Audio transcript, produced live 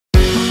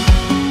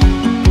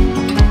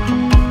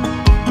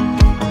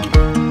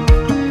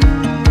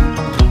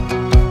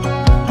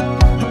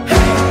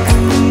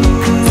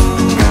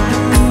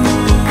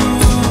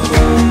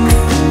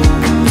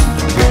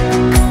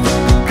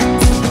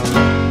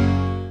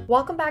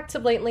Welcome back to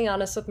Blatantly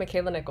Honest with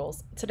Michaela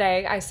Nichols.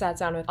 Today, I sat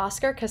down with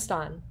Oscar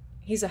Castan.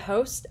 He's a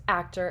host,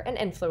 actor, and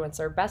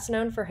influencer, best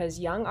known for his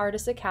Young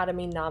Artist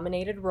Academy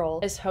nominated role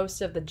as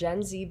host of the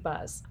Gen Z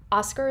Buzz.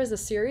 Oscar is a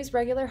series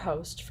regular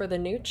host for the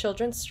new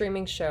children's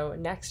streaming show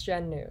Next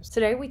Gen News.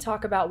 Today, we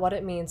talk about what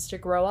it means to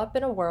grow up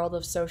in a world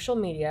of social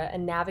media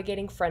and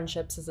navigating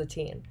friendships as a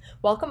teen.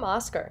 Welcome,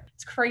 Oscar.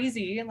 It's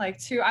crazy.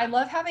 I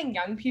love having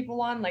young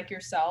people on like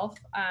yourself.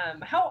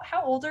 How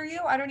old are you?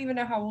 I don't even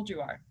know how old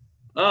you are.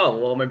 Oh,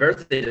 well, my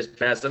birthday just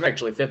passed. I'm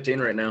actually 15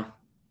 right now.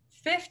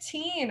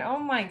 15. Oh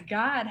my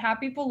God.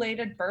 Happy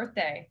belated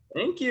birthday.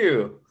 Thank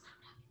you.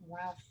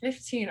 Wow,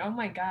 15. Oh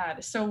my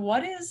God.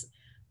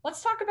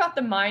 Let's talk about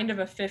the mind of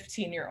a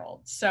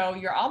 15-year-old. So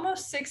you're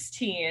almost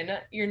 16.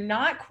 You're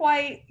not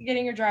quite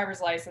getting your driver's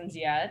license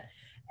yet.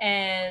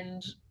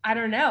 And I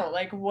don't know,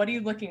 like, what are you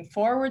looking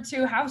forward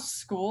to? How's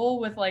school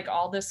with like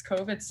all this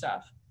COVID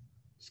stuff?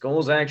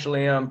 School's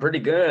actually pretty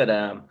good.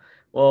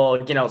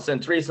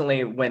 Since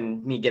recently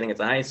when me getting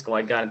into high school,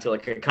 I got into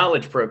like a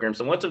college program.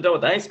 So once I'm done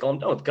with high school, I'm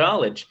done with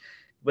college.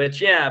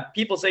 Which, yeah,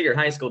 people say your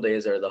high school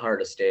days are the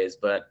hardest days,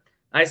 but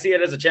I see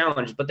it as a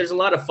challenge. But there's a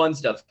lot of fun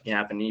stuff that can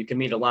happen. You can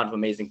meet a lot of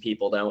amazing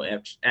people that will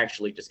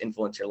actually just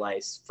influence your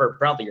life for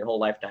probably your whole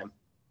lifetime.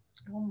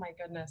 Oh my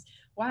goodness.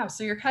 Wow.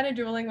 So you're kind of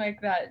doing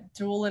like that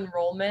dual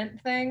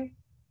enrollment thing?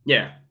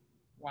 Yeah.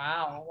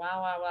 Wow.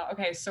 Wow. Wow. Wow.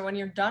 Okay. So when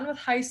you're done with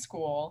high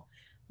school,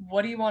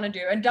 what do you want to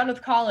do? And done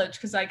with college,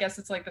 because I guess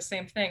it's like the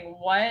same thing.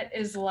 What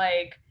is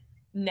like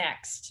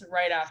next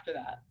right after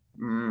that?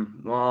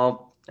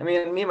 Well, I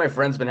mean, me and my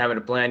friends been having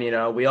a plan.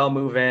 We all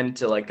move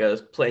into like a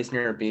place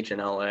near a beach in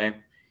LA.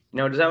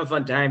 Just have a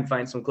fun time,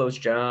 find some close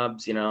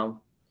jobs, and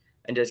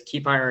just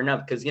keep hiring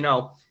up because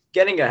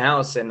getting a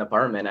house and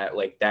apartment at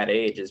like that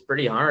age is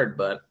pretty hard,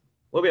 but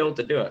we'll be able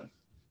to do it.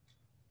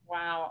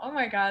 Wow. Oh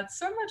my God.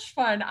 So much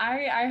fun.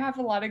 I have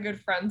a lot of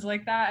good friends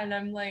like that. And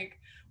I'm like,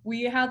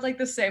 we had like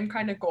the same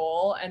kind of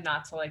goal, and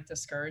not to like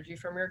discourage you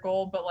from your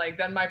goal, but like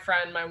then my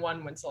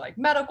one went to like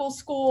medical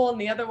school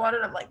and the other one,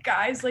 and I'm like,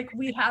 guys, like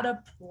we had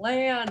a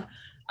plan.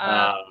 Um,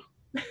 Uh,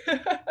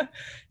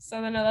 so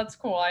then, no, that's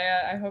cool.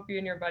 I hope you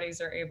and your buddies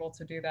are able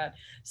to do that.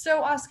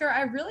 So Oscar,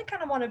 I really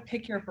kind of want to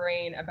pick your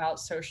brain about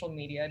social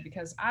media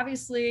because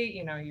obviously,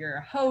 you're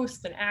a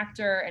host, an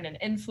actor, and an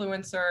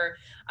influencer.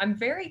 I'm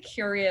very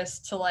curious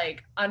to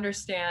like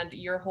understand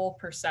your whole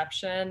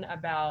perception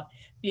about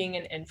being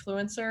an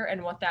influencer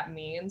and what that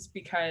means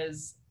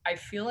because I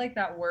feel like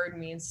that word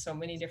means so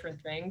many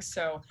different things.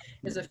 So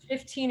as a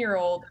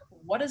 15-year-old,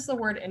 what does the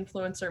word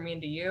influencer mean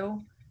to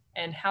you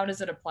and how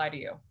does it apply to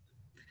you?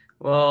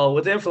 well,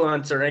 with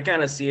influencer, I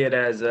kind of see it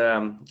as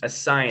a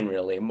sign,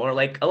 really. More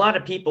like a lot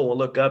of people will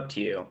look up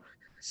to you.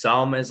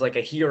 Some as like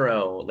a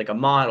hero, like a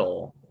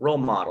model, role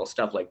model,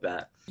 stuff like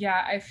that.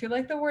 Yeah, I feel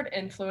like the word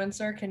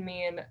influencer can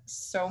mean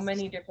so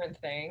many different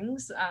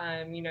things.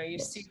 You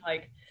see Yes.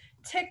 like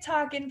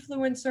TikTok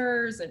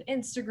influencers and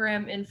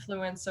Instagram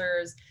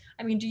influencers.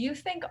 I mean, do you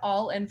think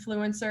all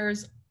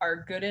influencers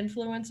are good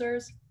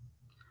influencers?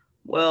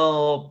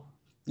 Well,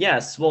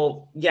 yes.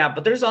 Well, yeah,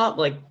 but there's all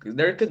like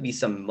there could be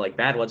some like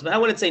bad ones, but I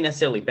wouldn't say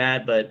necessarily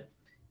bad, but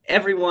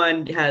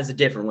everyone has a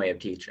different way of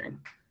teaching.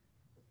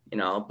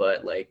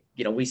 But like,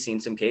 we've seen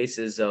some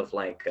cases of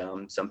like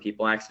some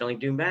people accidentally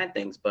doing bad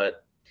things,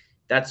 but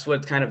that's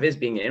what kind of is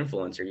being an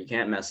influencer. You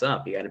can't mess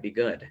up. You got to be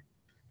good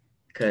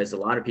because a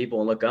lot of people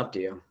will look up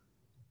to you.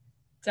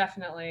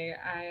 Definitely.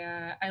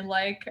 I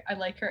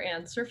like your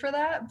answer for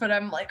that, but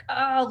I'm like,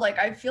 oh, like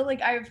I feel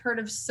like I've heard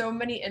of so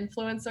many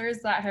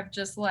influencers that have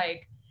just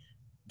like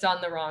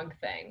done the wrong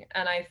thing.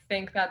 And I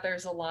think that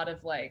there's a lot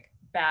of like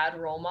bad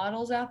role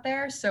models out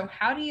there. So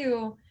how do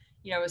you,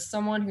 as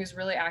someone who's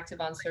really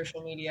active on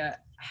social media,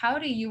 how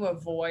do you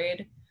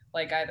avoid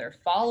like either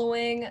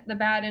following the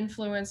bad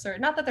influencer,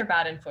 not that they're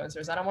bad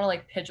influencers, I don't want to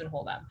like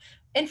pigeonhole them.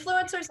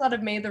 Influencers that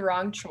have made the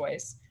wrong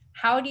choice,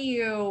 how do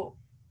you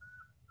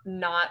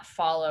not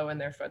follow in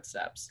their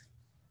footsteps?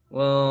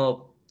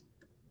 Well,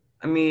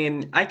 I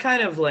mean, I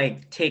kind of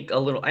like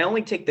I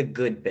only take the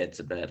good bits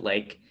of it.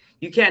 Like,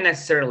 you can't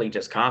necessarily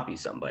just copy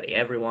somebody.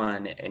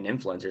 Everyone and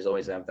influencers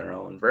always have their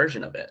own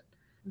version of it.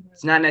 Mhm.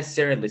 It's not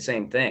necessarily the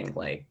same thing.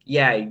 Like,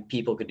 yeah,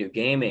 people could do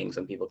gaming,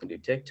 some people can do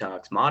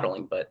TikToks,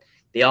 modeling, but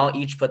they all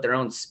each put their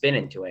own spin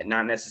into it,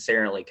 not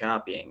necessarily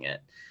copying it.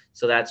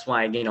 So that's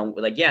why,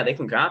 like, yeah, they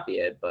can copy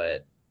it,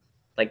 but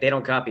like they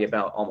don't copy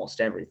about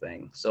almost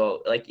everything.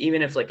 So like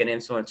even if like an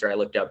influencer I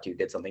looked up to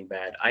did something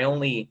bad, I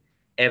only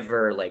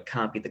ever like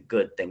copy the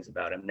good things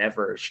about him,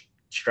 never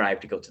strive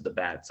to go to the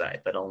bad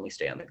side, but only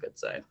stay on the good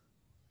side.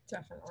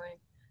 Definitely.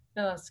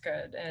 No, that's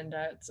good. And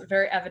it's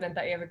very evident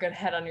that you have a good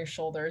head on your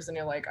shoulders and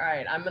you're like, all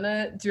right, I'm going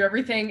to do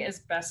everything as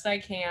best I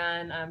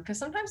can. Because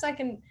sometimes I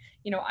think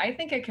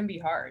it can be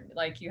hard.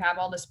 Like you have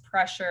all this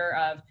pressure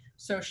of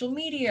social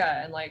media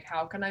and like,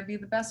 how can I be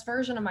the best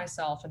version of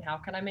myself and how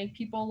can I make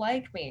people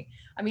like me?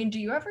 I mean, do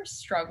you ever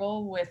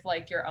struggle with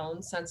like your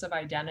own sense of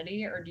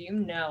identity or do you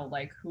know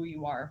like who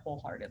you are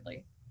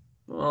wholeheartedly?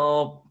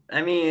 Well,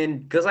 I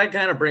mean, because I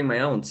kind of bring my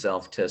own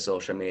self to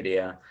social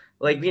media.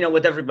 like,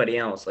 with everybody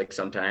else, like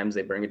sometimes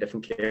they bring a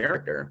different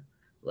character,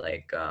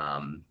 like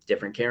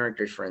different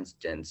characters, for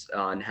instance,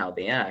 on how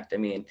they act. I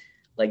mean,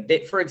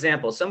 like for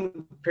example,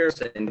 some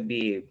person could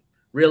be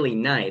really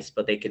nice,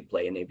 but they could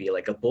play and they'd be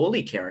like a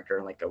bully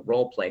character, like a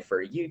role play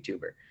for a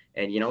YouTuber.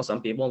 And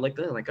some people like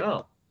they're like,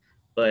 oh,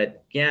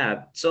 but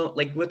yeah, so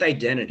like with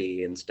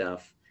identity and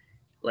stuff,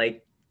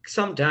 like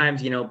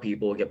sometimes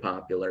people get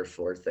popular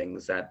for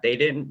things that they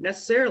didn't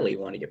necessarily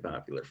want to get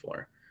popular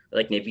for,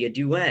 like maybe a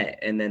duet,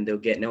 and then they'll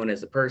get known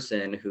as a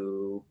person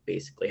who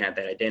basically had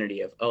that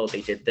identity of, oh,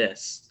 they did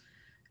this.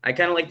 I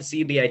kind of like to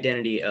see the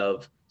identity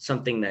of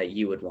something that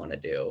you would want to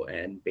do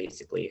and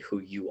basically who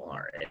you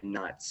are, and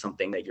not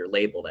something that you're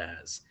labeled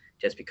as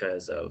just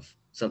because of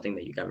something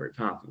that you got very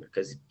popular,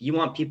 because you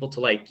want people to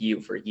like you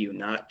for you,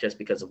 not just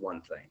because of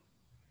one thing.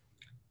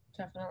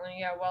 Definitely.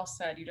 Yeah, well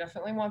said. You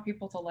definitely want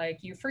people to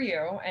like you for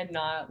you and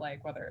not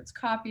like whether it's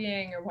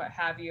copying or what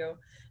have you.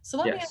 So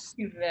let me ask Yes.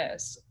 you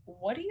this.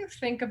 What do you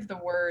think of the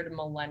word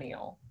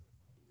millennial?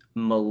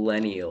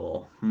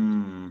 Millennial.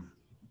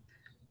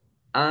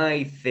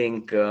 I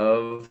think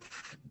of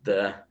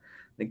the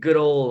good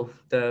old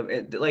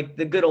like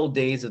the good old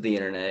days of the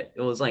internet.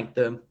 It was like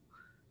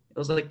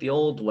the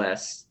old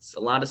west. A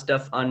lot of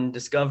stuff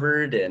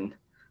undiscovered and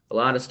a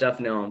lot of stuff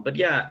known. But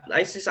yeah,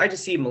 I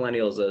just see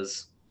millennials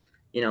as,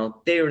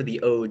 they were the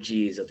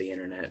OGs of the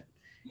internet.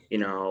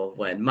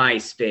 When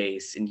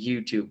MySpace and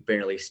YouTube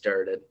barely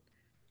started.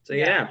 So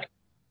Yeah, yeah,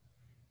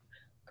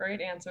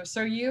 great answer.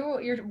 So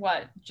you're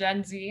what,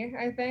 Gen Z,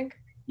 I think?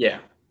 yeah.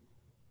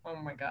 Oh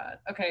my God.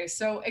 Okay,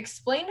 so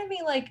explain to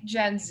me like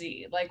Gen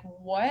Z. Like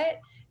what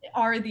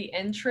are the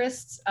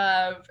interests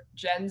of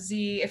Gen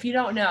Z? If you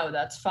don't know,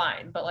 that's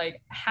fine. But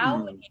like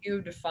how would Hmm.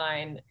 you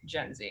define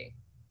Gen Z?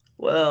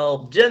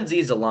 Well, Gen Z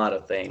is a lot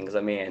of things.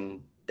 I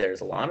mean,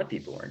 there's a lot of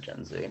people who are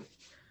Gen Z.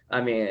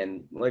 I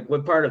mean, like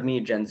what part of me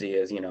Gen Z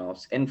is,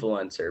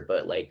 influencer,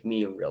 but like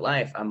me in real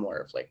life, I'm more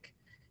of like,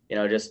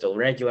 just a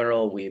regular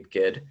old weeb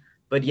kid.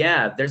 But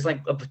yeah, there's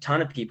like a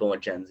ton of people in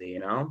Gen Z.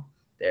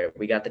 There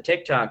we got the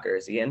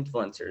TikTokers, the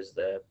influencers,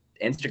 the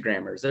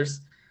Instagrammers.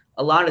 There's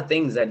a lot of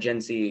things that Gen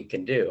Z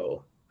can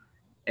do.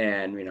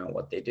 And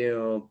what they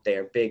do, they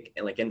are big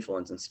like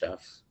influence and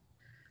stuff.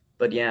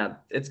 But yeah,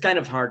 it's kind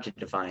of hard to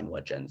define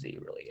what Gen Z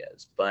really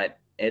is, but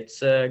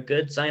it's a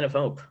good sign of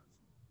hope,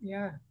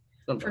 Yeah,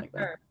 something for like that.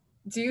 sure.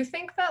 Do you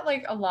think that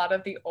like a lot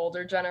of the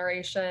older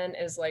generation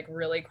is like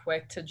really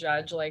quick to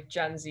judge like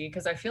Gen Z?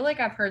 Because I feel like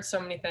I've heard so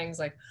many things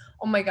like,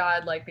 oh my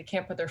God, like they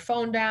can't put their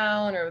phone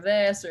down or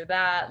this or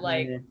that.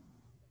 Like,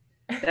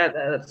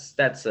 Yeah.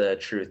 That's a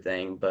true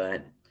thing,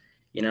 but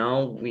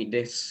we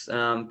this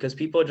because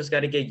people just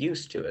got to get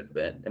used to it.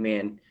 But I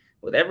mean,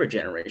 with every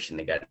generation,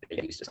 they got to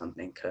get used to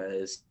something,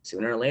 because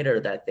sooner or later,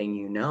 that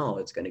thing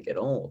it's going to get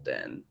old,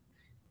 and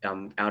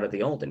out of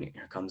the old and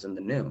here comes in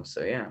the new.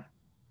 So yeah.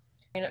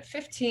 and at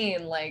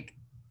 15, like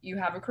you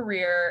have a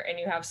career and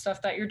you have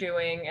stuff that you're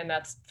doing, and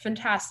that's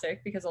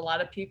fantastic because a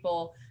lot of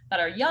people that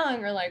are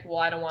young are like, well,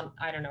 I don't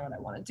know what I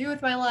want to do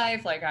with my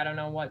life. Like, I don't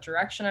know what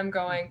direction I'm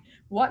going.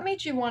 What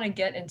made you want to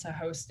get into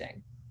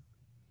hosting?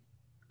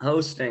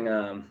 Hosting,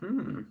 that's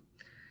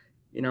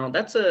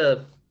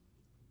a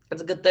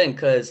good thing,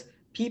 because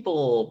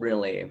people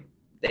really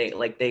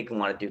they can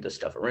want to do this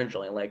stuff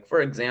originally. Like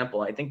for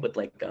example, I think with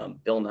like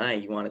Bill Nye,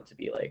 he wanted to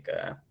be like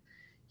a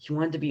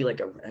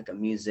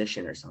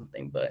musician or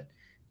something, but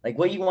like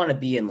what you want to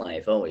be in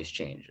life always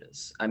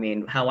changes. I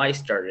mean, how I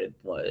started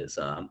was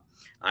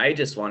I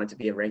just wanted to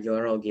be a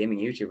regular old gaming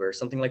YouTuber,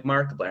 something like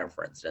Markiplier,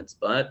 for instance.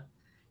 But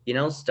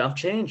stuff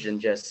changed, and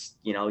just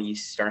you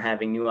start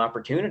having new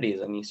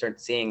opportunities, and you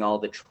start seeing all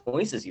the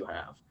choices you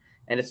have.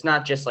 And it's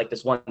not just like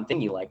this one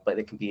thing you like, but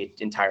it can be an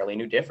entirely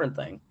new different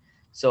thing.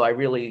 So I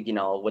really,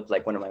 with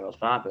like one of my most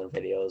popular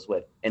videos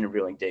with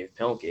interviewing Dave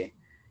Pilkey,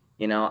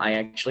 I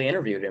actually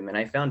interviewed him, and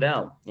I found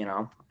out,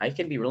 I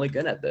can be really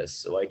good at this.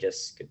 So I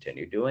just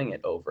continued doing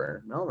it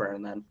over and over.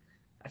 And then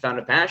I found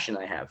a passion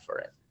I have for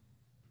it.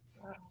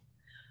 Wow.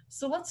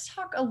 So let's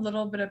talk a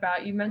little bit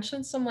about, you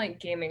mentioned some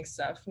like gaming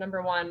stuff.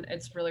 Number one,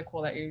 it's really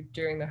cool that you're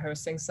doing the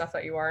hosting stuff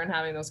that you are and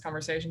having those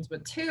conversations.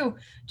 But two,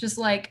 just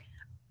like,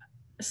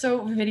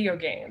 so video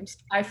games,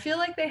 I feel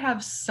like they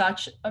have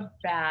such a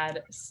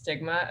bad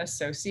stigma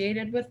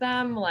associated with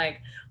them.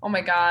 Like, oh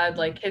my God,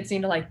 like kids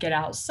need to like get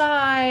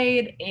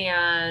outside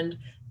and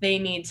they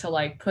need to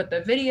like put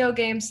the video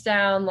games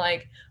down.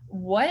 Like,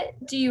 what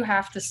do you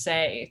have to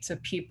say to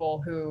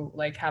people who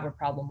like have a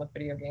problem with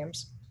video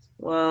games?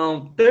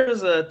 Well,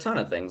 there's a ton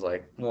of things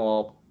like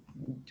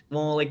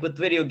with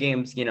video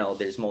games,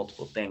 there's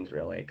multiple things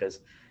really. Because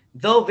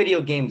though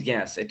video games,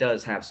 yes, it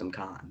does have some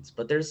cons,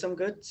 but there's some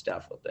good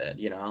stuff with it.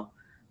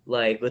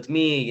 Like with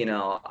me,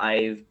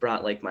 I've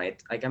brought like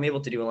I'm able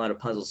to do a lot of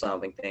puzzle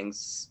solving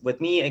things. With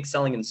me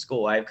excelling in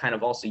school, I've kind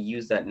of also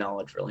used that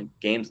knowledge for like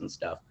games and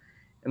stuff.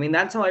 I mean,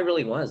 that's how I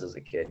really was as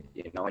a kid.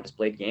 I just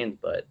played games,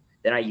 but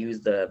then I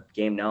used the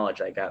game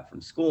knowledge I got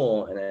from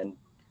school, and then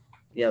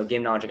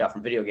game knowledge I got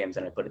from video games,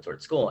 and I put it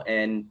towards school.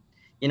 And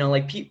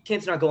like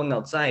kids not going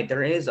outside,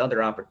 there is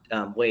other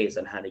ways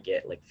on how to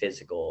get like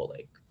physical,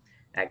 like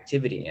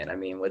activity in. I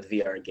mean, with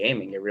VR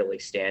gaming, you're really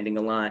standing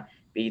a lot.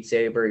 Beat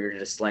Saber, you're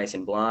just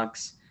slicing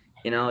blocks.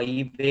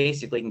 You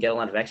basically can get a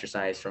lot of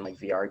exercise from like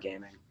VR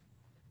gaming.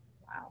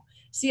 Wow.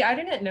 See, I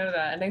didn't know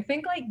that. And I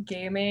think like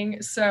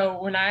gaming,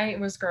 so when I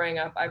was growing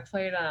up, I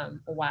played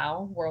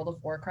WoW, World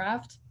of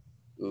Warcraft.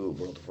 Ooh,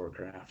 World of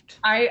Warcraft.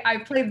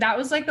 I played, that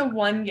was like the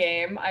one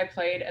game I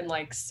played in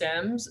like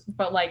Sims,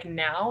 but like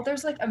now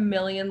there's like a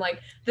million like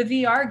the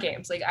VR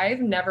games. Like I've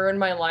never in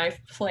my life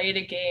played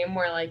a game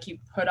where like you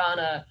put on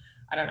a,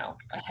 I don't know,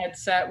 a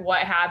headset,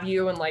 what have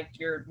you, and like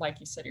you're, like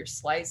you said, you're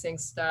slicing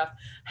stuff.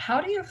 How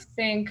do you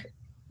think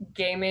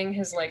gaming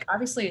has, like,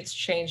 obviously it's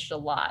changed a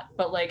lot,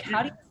 but like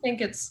how do you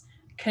think it's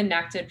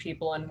connected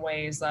people in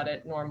ways that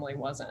it normally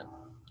wasn't?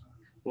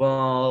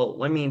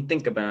 Well, I mean,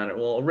 think about it.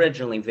 Well,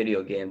 originally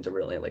video games are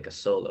really like a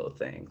solo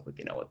thing, like,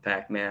 with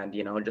Pac-Man,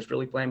 just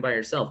really playing by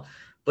yourself.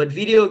 But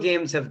video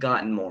games have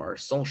gotten more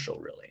social,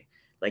 really.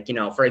 Like,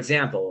 for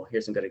example,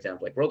 here's some good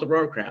example, like World of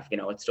Warcraft,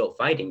 it's still a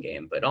fighting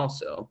game, but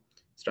also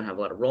still have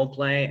a lot of role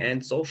play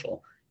and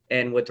social.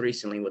 And with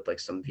recently with like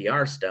some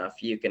VR stuff,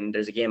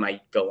 there's a game I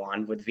go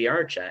on with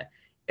VR chat,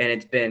 and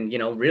it's been,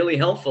 really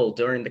helpful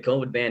during the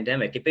COVID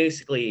pandemic.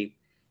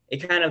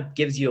 It kind of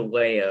gives you a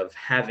way of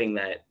having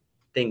that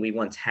thing we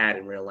once had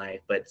in real life,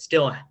 but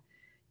still,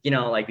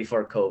 like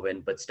before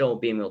COVID, but still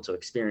being able to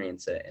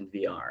experience it in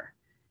VR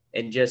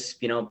and just,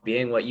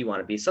 being what you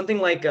want to be. Something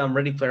like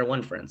Ready Player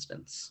One, for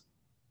instance.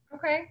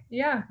 Okay,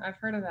 yeah, I've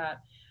heard of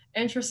that.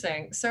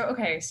 Interesting. So,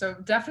 okay, so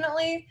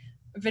definitely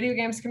video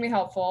games can be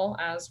helpful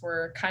as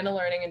we're kind of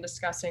learning and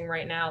discussing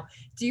right now.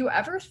 Do you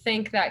ever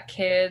think that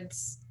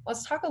kids,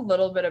 let's talk a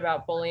little bit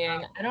about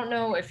bullying. I don't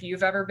know if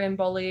you've ever been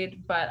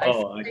bullied, but I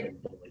feel Oh, I like can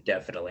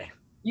definitely.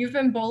 you've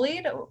been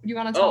bullied. You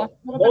want to talk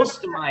Oh, a little bit about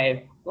most of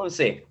my, let's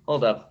see,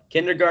 hold up,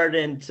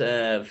 kindergarten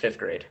to fifth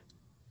grade.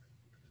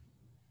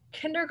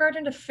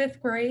 kindergarten to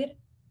fifth grade?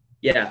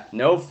 Yeah,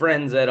 no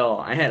friends at all.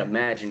 I had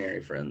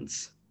imaginary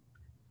friends.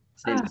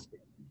 Ah, Since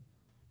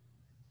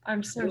I'm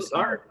it so was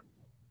sorry.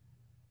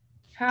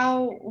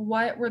 hard.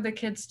 What were the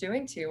kids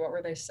doing to you? What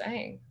were they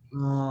saying?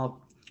 Oh,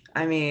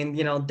 I mean,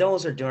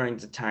 those are during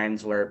the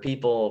times where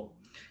people,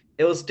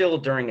 it was still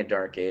during a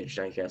dark age,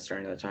 I guess,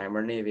 during the time,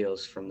 or maybe it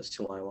was from the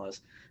school I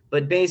was.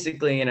 But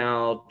basically,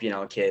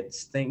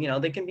 kids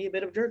think, they can be a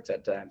bit of jerks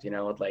at times,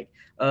 with like,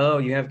 oh,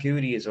 you have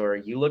cooties, or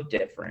you look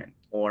different,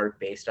 or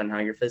based on how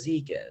your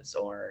physique is,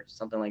 or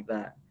something like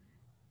that.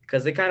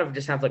 Because they kind of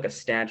just have like a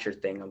stature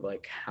thing of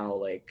like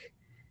how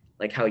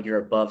you're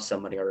above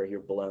somebody or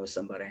you're below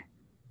somebody.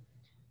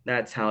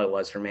 That's how it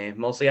was for me.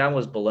 Mostly I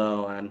was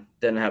below and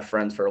didn't have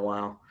friends for a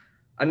while.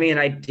 I mean,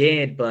 I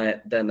did,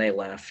 but then they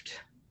left.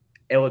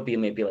 It would be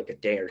maybe like a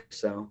day or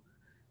so.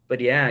 But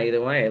yeah,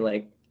 either way,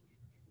 like,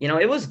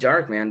 it was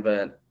dark, man,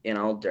 but,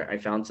 I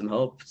found some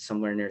hope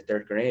somewhere near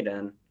third grade.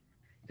 And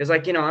because,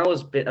 like, I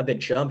was a bit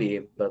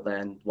chubby, but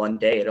then one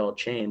day it all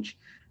changed.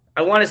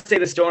 I want to say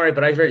the story,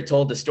 but I've already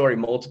told the story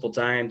multiple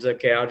times.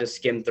 Okay, I'll just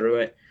skim through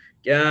it.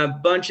 Yeah, a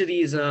bunch of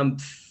these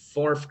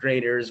fourth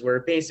graders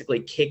were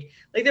basically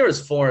like there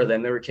was four of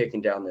them. They were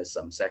kicking down this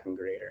second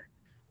grader,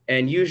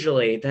 and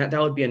usually that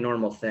would be a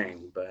normal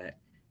thing, but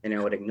I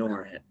would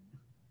ignore it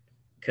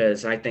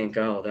because I think,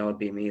 oh, that would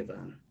be me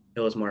then.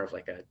 It was more of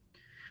like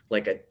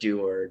a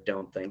do or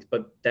don't thing.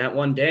 But that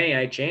one day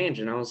I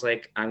changed and I was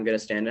like, I'm gonna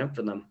stand up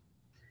for them.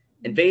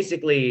 And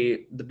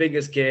basically, the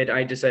biggest kid,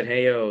 I just said,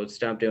 hey, yo,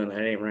 stop doing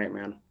that. It ain't right,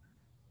 man.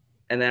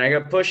 And then I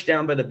got pushed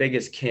down by the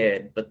biggest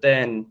kid, but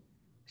then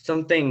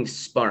something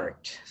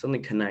sparked,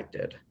 something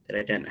connected that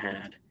I didn't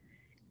had.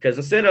 Because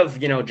instead of,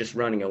 just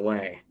running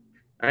away,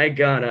 I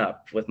got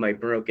up with my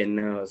broken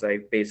nose.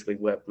 I basically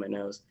whipped my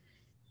nose.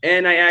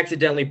 And I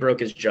accidentally broke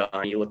his jaw.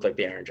 And he looked like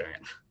the Iron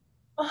Giant.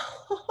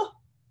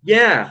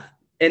 Yeah.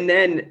 And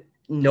then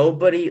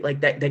nobody,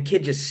 like that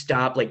kid just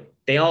stopped. Like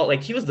they all,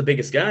 like he was the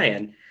biggest guy.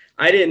 And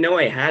I didn't know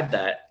I had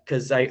that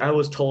because I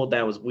was told that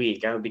I was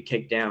weak. I would be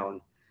kicked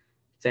down,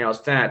 saying I was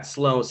fat,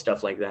 slow,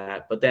 stuff like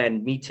that. But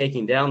then me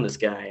taking down this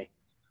guy,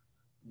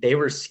 they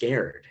were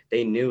scared.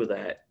 They knew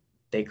that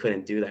they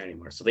couldn't do that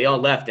anymore. So they all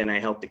left and I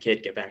helped the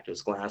kid get back to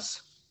his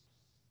class.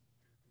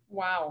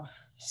 Wow.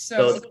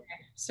 So, So okay.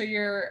 So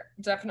you're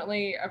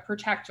definitely a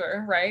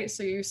protector, right?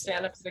 So you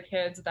stand up to the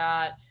kids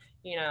that,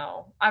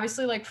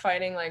 obviously like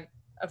fighting, like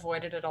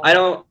avoided at all.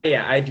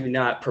 I do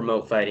not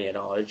promote fighting at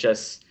all. It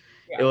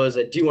was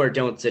a do or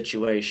don't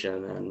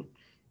situation. And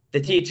the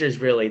teachers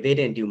really, they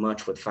didn't do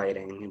much with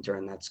fighting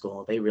during that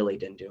school. They really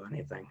didn't do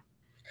anything.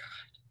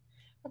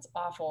 That's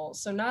awful.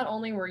 So not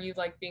only were you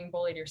like being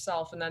bullied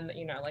yourself, and then,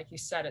 like you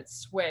said, it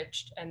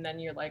switched, and then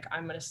you're like,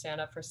 I'm going to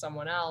stand up for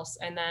someone else.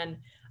 And then,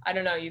 I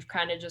don't know, you've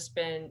kind of just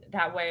been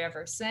that way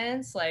ever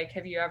since. Like,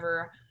 have you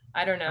ever,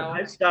 I don't know.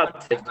 I've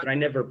stopped it, but I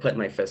never put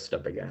my fist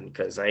up again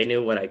because I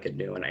knew what I could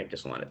do and I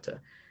just wanted to.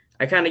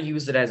 I kind of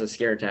used it as a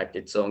scare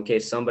tactic. So in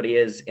case somebody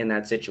is in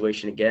that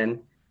situation again,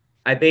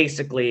 I'm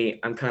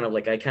kind of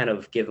like, I kind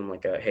of give them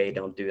like a, hey,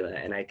 don't do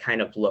that. And I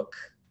kind of look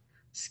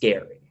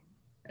scary,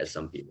 as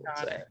some people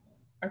would say.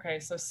 Okay,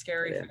 so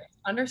scary Yeah. face.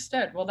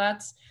 Understood. Well,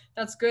 that's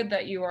good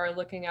that you are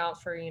looking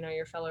out for,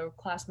 your fellow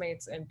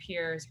classmates and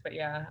peers, but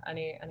yeah,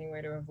 any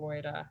way to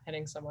avoid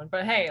hitting someone.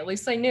 But hey, at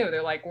least they knew.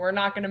 They're like, we're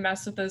not going to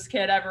mess with this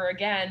kid ever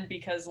again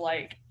because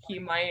like he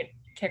might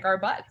kick our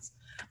butts.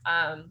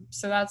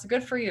 So that's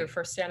good for you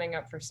for standing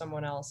up for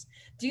someone else.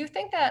 Do you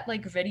think that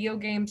like video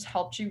games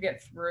helped you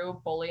get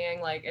through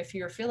bullying? Like if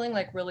you're feeling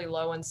like really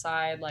low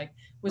inside, like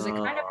was it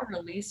kind of Oh, a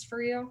release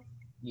for you?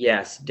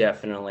 yes,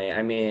 definitely.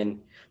 I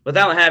mean,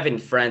 without having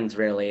friends,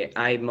 really,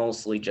 I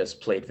mostly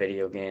just played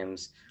video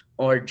games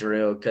or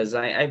drew because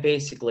I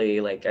basically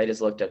like I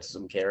just looked up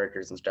some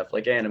characters and stuff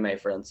like anime,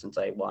 for instance.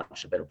 I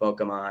watched a bit of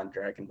Pokemon,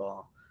 Dragon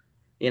Ball,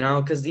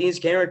 because these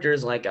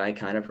characters like I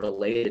kind of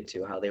related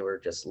to how they were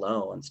just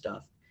low and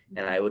stuff,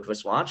 and I would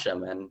just watch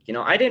them, and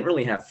I didn't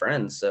really have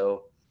friends,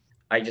 so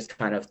I just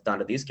kind of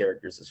thought of these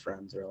characters as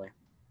friends, really,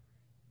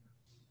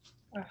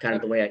 Ugh, kind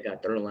of the way I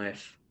got through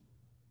life.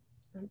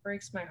 it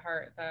breaks my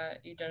heart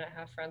that you didn't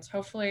have friends.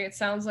 Hopefully, it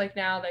sounds like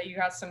now that you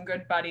got some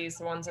good buddies,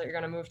 the ones that you're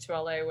going to move to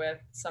LA with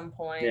at some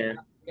point, Yeah,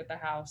 get the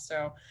house.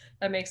 So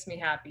that makes me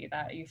happy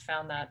that you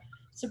found that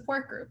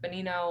support group.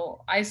 And,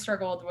 I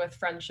struggled with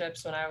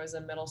friendships when I was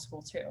in middle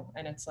school too.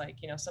 And it's like,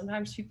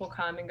 sometimes people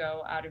come and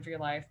go out of your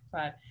life,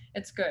 but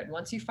it's good.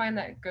 Once you find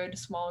that good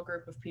small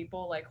group of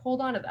people, like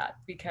hold on to that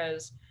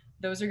because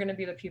those are going to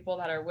be the people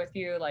that are with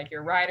you, like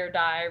your ride or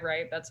die,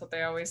 right? That's what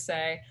they always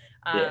say.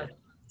 yeah.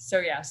 So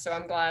yeah, so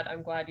I'm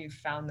glad you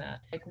found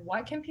that. Like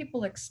what can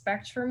people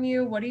expect from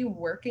you? What are you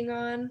working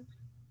on?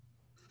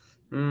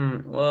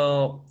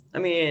 Well, I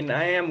mean,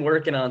 I am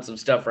working on some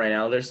stuff right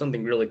now. There's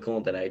something really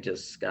cool that I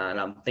just got.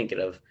 I'm thinking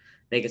of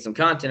making some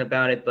content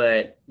about it,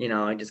 but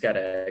I just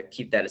gotta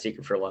keep that a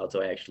secret for a while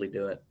until I actually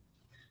do it.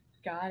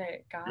 Got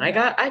it. And Got I it.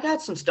 got I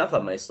got some stuff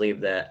up my sleeve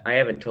that I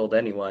haven't told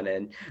anyone,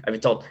 and I've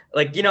been told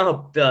like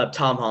how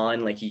Tom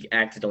Holland like he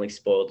accidentally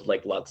spoiled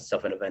like lots of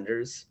stuff in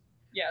Avengers.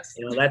 Yes.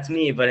 That's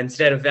me. But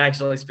instead of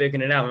actually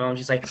speaking it out, my mom's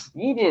just like,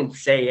 "You didn't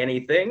say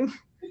anything."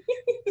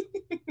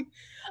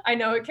 I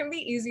know it can be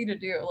easy to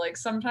do. Like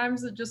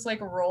sometimes it just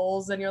like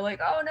rolls and you're like,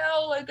 "Oh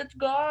no, like it's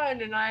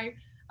gone." And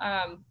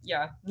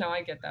yeah, no,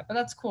 I get that. But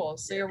that's cool.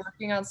 So you're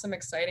working on some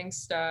exciting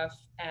stuff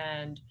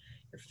and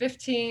you're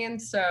 15,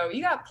 so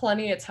you got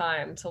plenty of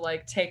time to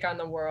like take on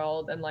the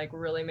world and like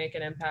really make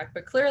an impact.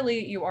 But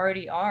clearly you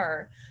already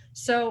are.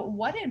 So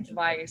what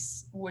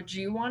advice would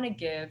you want to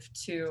give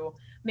to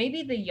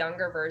maybe the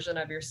younger version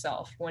of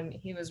yourself when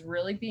he was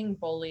really being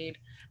bullied?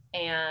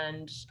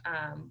 And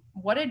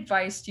what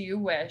advice do you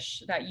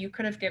wish that you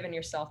could have given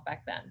yourself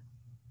back then?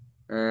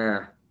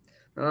 Uh,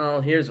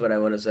 well, here's what I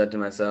would have said to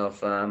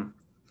myself.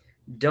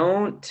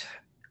 Don't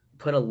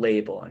put a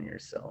label on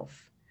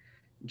yourself.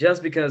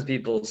 Just because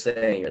people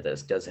say you're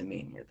this doesn't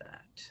mean you're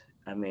that.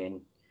 I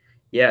mean,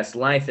 yes,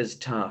 life is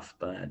tough,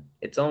 but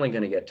it's only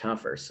going to get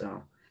tougher.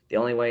 So the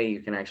only way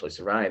you can actually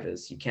survive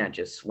is you can't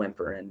just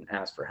whimper and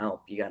ask for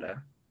help. You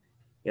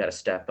gotta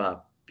step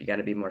up. You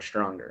gotta be more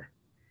stronger.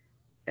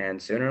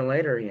 And sooner or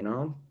later,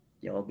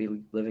 you'll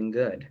be living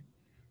good.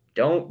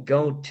 Don't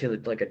go to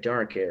like a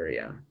dark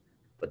area,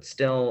 but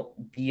still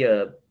be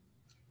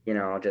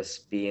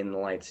just be in the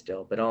light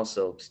still, but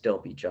also still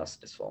be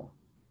justiceful.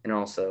 And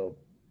also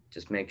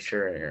just make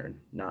sure you're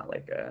not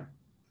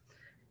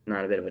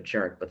a bit of a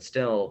jerk, but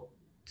still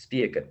just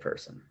be a good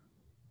person.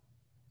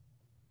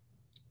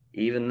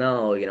 Even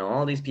though,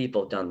 all these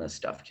people have done this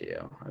stuff to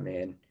you. I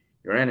mean,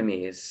 your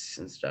enemies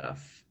and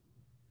stuff.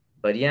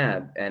 But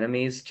yeah,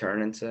 enemies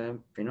turn into,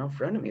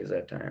 frenemies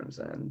at times,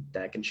 and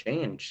that can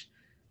change.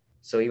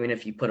 So even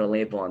if you put a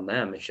label on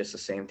them, it's just the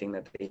same thing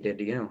that they did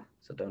to you.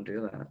 So don't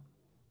do that.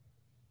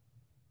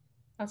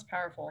 That's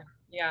powerful.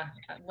 Yeah.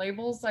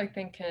 Labels, I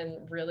think,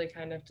 can really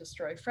kind of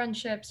destroy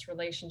friendships,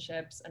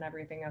 relationships, and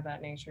everything of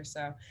that nature.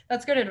 So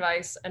that's good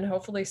advice. And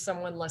hopefully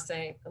someone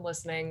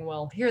listening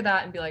will hear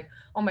that and be like,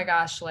 oh my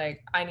gosh,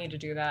 like I need to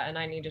do that and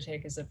I need to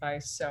take his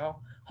advice. So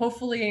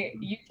hopefully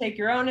you take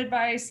your own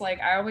advice. Like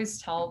I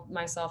always tell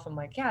myself, I'm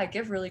like, yeah, I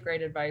give really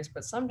great advice,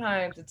 but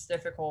sometimes it's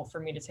difficult for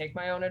me to take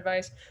my own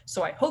advice.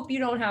 So I hope you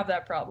don't have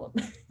that problem.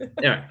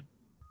 Yeah.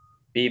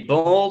 Be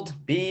bold,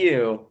 be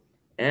you,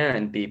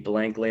 and be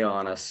blankly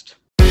honest.